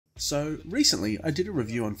So recently I did a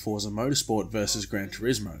review on Forza Motorsport versus Gran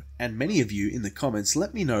Turismo, and many of you in the comments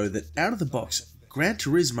let me know that out of the box, Gran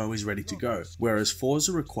Turismo is ready to go, whereas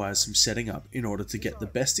Forza requires some setting up in order to get the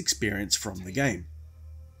best experience from the game.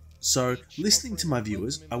 So, listening to my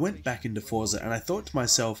viewers, I went back into Forza and I thought to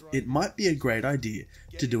myself it might be a great idea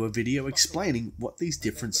to do a video explaining what these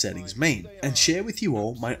different settings mean, and share with you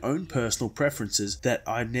all my own personal preferences that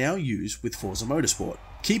I now use with Forza Motorsport.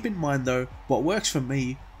 Keep in mind though, what works for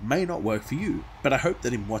me may not work for you, but I hope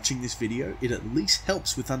that in watching this video it at least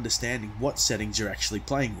helps with understanding what settings you're actually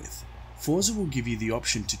playing with. Forza will give you the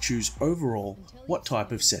option to choose overall what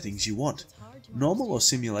type of settings you want. Normal or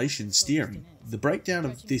simulation steering. The breakdown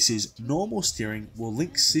of this is normal steering will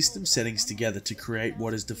link system settings together to create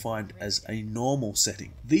what is defined as a normal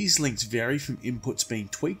setting. These links vary from inputs being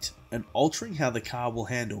tweaked and altering how the car will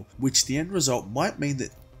handle, which the end result might mean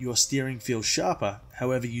that your steering feels sharper,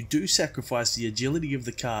 however you do sacrifice the agility of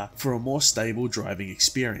the car for a more stable driving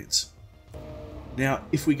experience. Now,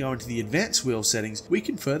 if we go into the advanced wheel settings, we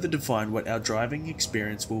can further define what our driving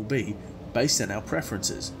experience will be based on our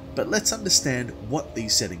preferences, but let's understand what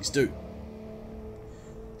these settings do.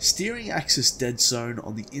 Steering axis dead zone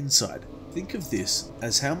on the inside. Think of this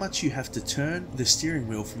as how much you have to turn the steering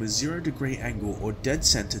wheel from a 0-degree angle or dead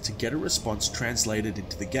center to get a response translated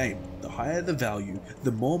into the game. The higher the value,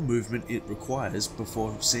 the more movement it requires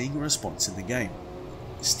before seeing a response in the game.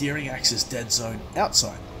 Steering axis dead zone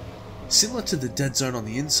outside. Similar to the dead zone on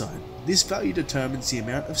the inside, this value determines the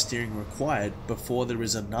amount of steering required before there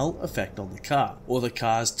is a null effect on the car, or the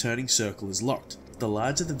car's turning circle is locked. The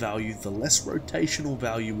larger the value, the less rotational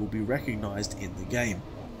value will be recognized in the game.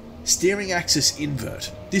 Steering axis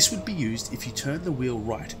invert. This would be used if you turn the wheel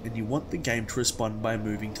right and you want the game to respond by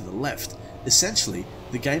moving to the left. Essentially,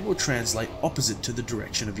 the game will translate opposite to the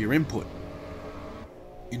direction of your input.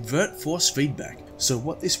 Invert force feedback. So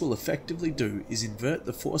what this will effectively do is invert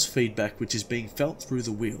the force feedback which is being felt through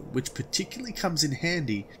the wheel, which particularly comes in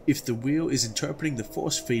handy if the wheel is interpreting the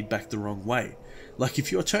force feedback the wrong way. Like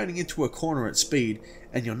if you're turning into a corner at speed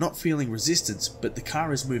and you're not feeling resistance but the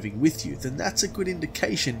car is moving with you, then that's a good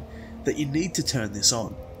indication that you need to turn this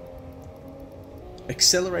on.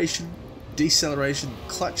 Acceleration, deceleration,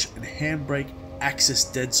 clutch and handbrake axis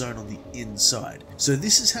dead zone on the inside. So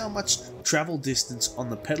this is how much travel distance on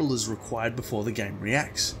the pedal is required before the game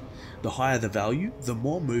reacts. The higher the value, the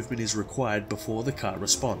more movement is required before the car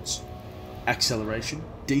responds. Acceleration,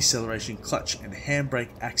 deceleration, clutch and handbrake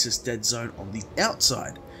axis dead zone on the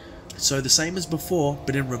outside. So the same as before,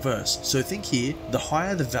 but in reverse. So think here, the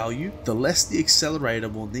higher the value, the less the accelerator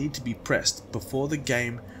will need to be pressed before the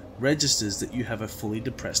game registers that you have a fully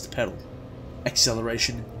depressed pedal.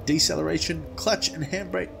 Acceleration, deceleration, clutch and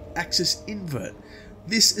handbrake axis invert.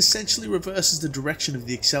 This essentially reverses the direction of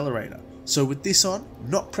the accelerator. So with this on,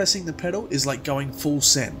 not pressing the pedal is like going full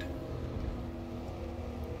send.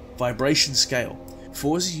 Vibration scale.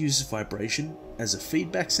 Forza uses vibration as a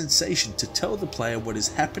feedback sensation to tell the player what is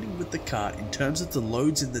happening with the car in terms of the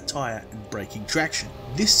loads in the tyre and braking traction.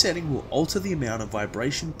 This setting will alter the amount of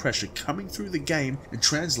vibration pressure coming through the game and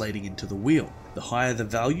translating into the wheel. The higher the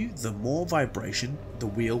value, the more vibration the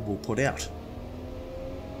wheel will put out.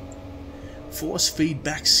 Force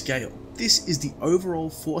feedback scale. This is the overall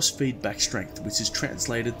force feedback strength which is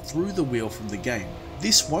translated through the wheel from the game.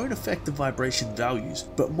 This won't affect the vibration values,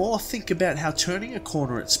 but more think about how turning a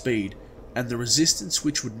corner at speed and the resistance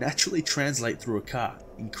which would naturally translate through a car.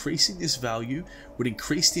 Increasing this value would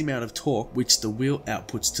increase the amount of torque which the wheel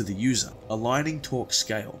outputs to the user. Aligning torque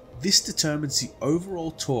scale. This determines the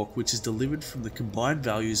overall torque which is delivered from the combined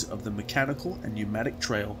values of the mechanical and pneumatic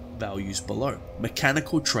trail values below.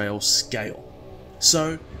 Mechanical trail scale.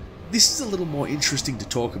 So this is a little more interesting to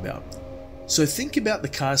talk about. So think about the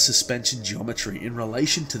car's suspension geometry in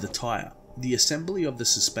relation to the tyre. The assembly of the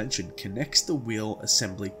suspension connects the wheel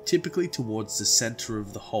assembly typically towards the center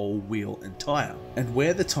of the whole wheel and tyre, and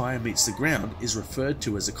where the tyre meets the ground is referred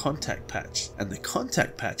to as a contact patch, and the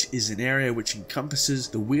contact patch is an area which encompasses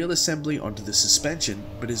the wheel assembly onto the suspension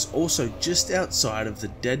but is also just outside of the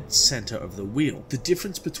dead center of the wheel. The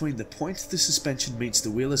difference between the point the suspension meets the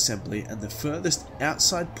wheel assembly and the furthest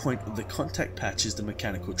outside point of the contact patch is the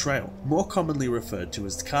mechanical trail, more commonly referred to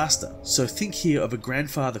as the caster. So think here of a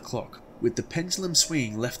grandfather clock with the pendulum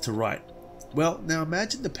swinging left to right. Well, now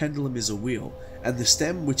imagine the pendulum is a wheel and the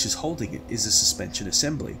stem which is holding it is a suspension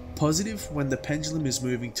assembly. Positive when the pendulum is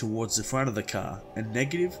moving towards the front of the car and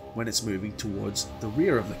negative when it's moving towards the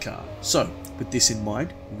rear of the car. So with this in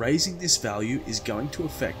mind, raising this value is going to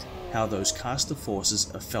affect how those caster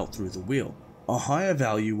forces are felt through the wheel. A higher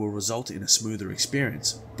value will result in a smoother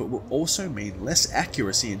experience, but will also mean less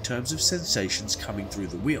accuracy in terms of sensations coming through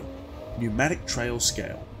the wheel. Pneumatic trail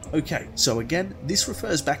scale. Okay, so again, this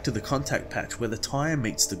refers back to the contact patch where the tyre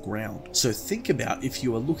meets the ground. So think about if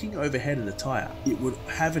you are looking overhead at a tyre, it would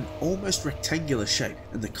have an almost rectangular shape,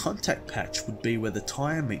 and the contact patch would be where the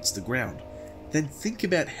tyre meets the ground. Then think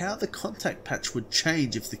about how the contact patch would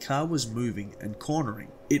change if the car was moving and cornering.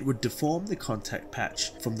 It would deform the contact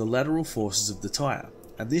patch from the lateral forces of the tyre,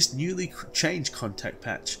 and this newly changed contact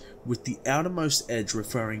patch with the outermost edge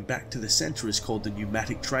referring back to the centre is called the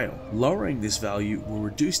pneumatic trail. Lowering this value will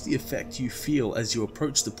reduce the effect you feel as you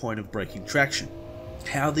approach the point of braking traction.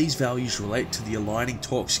 How these values relate to the aligning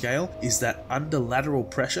torque scale is that under lateral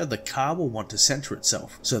pressure the car will want to centre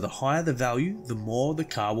itself, so the higher the value, the more the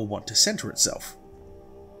car will want to centre itself.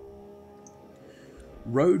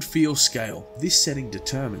 Road feel scale. This setting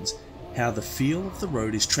determines how the feel of the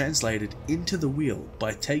road is translated into the wheel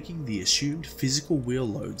by taking the assumed physical wheel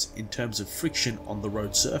loads in terms of friction on the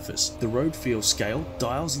road surface. The road feel scale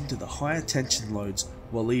dials into the higher tension loads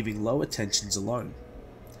while leaving lower tensions alone.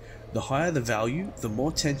 The higher the value, the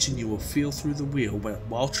more tension you will feel through the wheel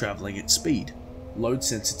while travelling at speed. Load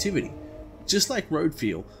sensitivity. Just like road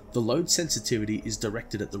feel, the load sensitivity is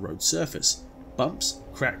directed at the road surface, bumps,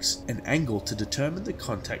 cracks, and angle to determine the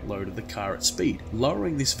contact load of the car at speed.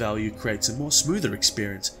 Lowering this value creates a more smoother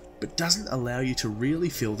experience, but doesn't allow you to really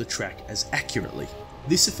feel the track as accurately.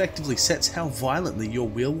 This effectively sets how violently your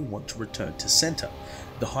wheel will want to return to centre.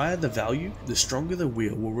 The higher the value, the stronger the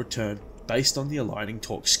wheel will return based on the aligning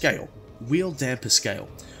torque scale. Wheel damper scale.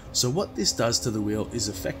 So what this does to the wheel is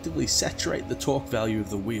effectively saturate the torque value of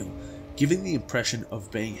the wheel, giving the impression of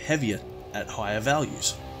being heavier at higher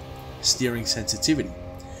values. Steering sensitivity.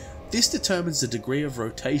 This determines the degree of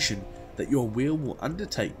rotation that your wheel will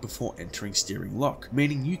undertake before entering steering lock,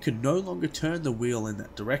 meaning you can no longer turn the wheel in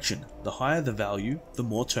that direction. The higher the value, the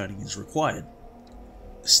more turning is required.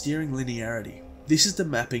 Steering linearity. This is the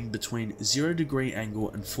mapping between 0° angle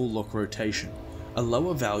and full lock rotation. A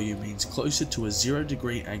lower value means closer to a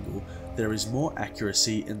 0° angle there is more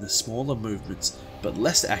accuracy in the smaller movements, but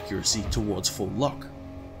less accuracy towards full lock.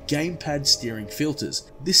 Gamepad steering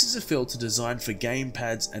filters. This is a filter designed for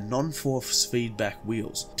gamepads and non-force feedback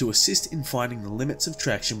wheels to assist in finding the limits of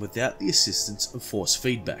traction without the assistance of force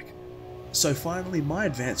feedback. So finally, my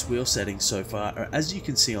advanced wheel settings so far are as you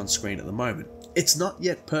can see on screen at the moment. It's not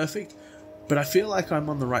yet perfect, but I feel like I'm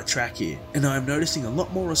on the right track here, and I am noticing a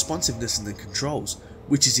lot more responsiveness in the controls,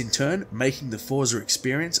 which is in turn making the Forza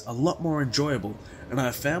experience a lot more enjoyable, and I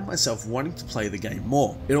have found myself wanting to play the game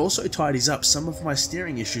more. It also tidies up some of my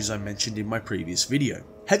steering issues I mentioned in my previous video.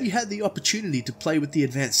 Have you had the opportunity to play with the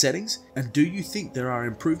advanced settings, and do you think there are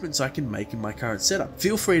improvements I can make in my current setup?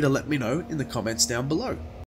 Feel free to let me know in the comments down below.